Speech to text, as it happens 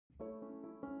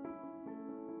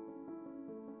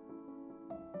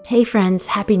Hey friends,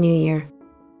 Happy New Year.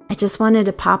 I just wanted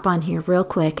to pop on here real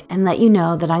quick and let you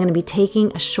know that I'm going to be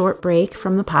taking a short break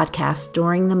from the podcast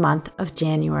during the month of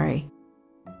January.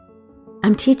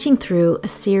 I'm teaching through a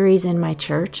series in my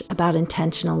church about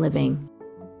intentional living.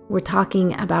 We're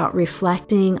talking about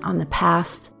reflecting on the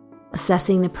past,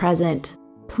 assessing the present,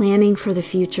 planning for the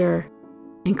future,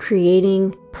 and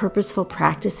creating purposeful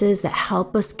practices that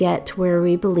help us get to where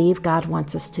we believe God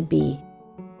wants us to be.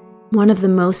 One of the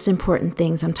most important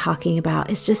things I'm talking about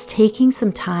is just taking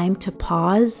some time to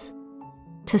pause,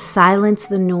 to silence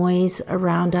the noise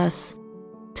around us,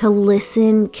 to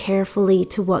listen carefully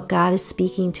to what God is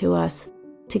speaking to us,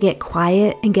 to get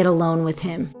quiet and get alone with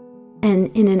Him.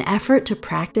 And in an effort to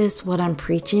practice what I'm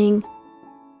preaching,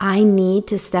 I need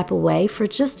to step away for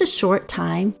just a short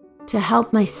time to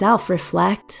help myself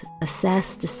reflect,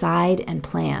 assess, decide, and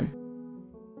plan.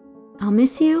 I'll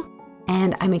miss you.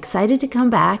 And I'm excited to come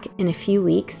back in a few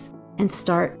weeks and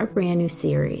start a brand new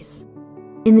series.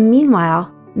 In the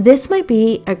meanwhile, this might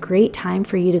be a great time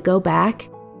for you to go back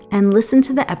and listen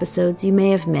to the episodes you may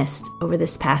have missed over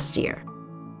this past year.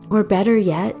 Or better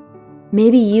yet,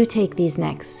 maybe you take these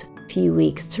next few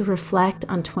weeks to reflect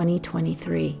on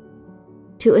 2023,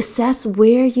 to assess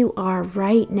where you are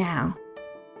right now,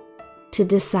 to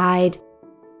decide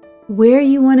where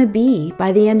you want to be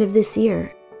by the end of this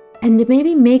year, and to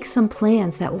maybe make some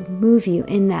plans that will move you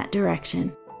in that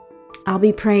direction. I'll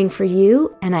be praying for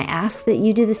you, and I ask that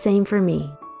you do the same for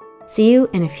me. See you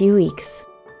in a few weeks.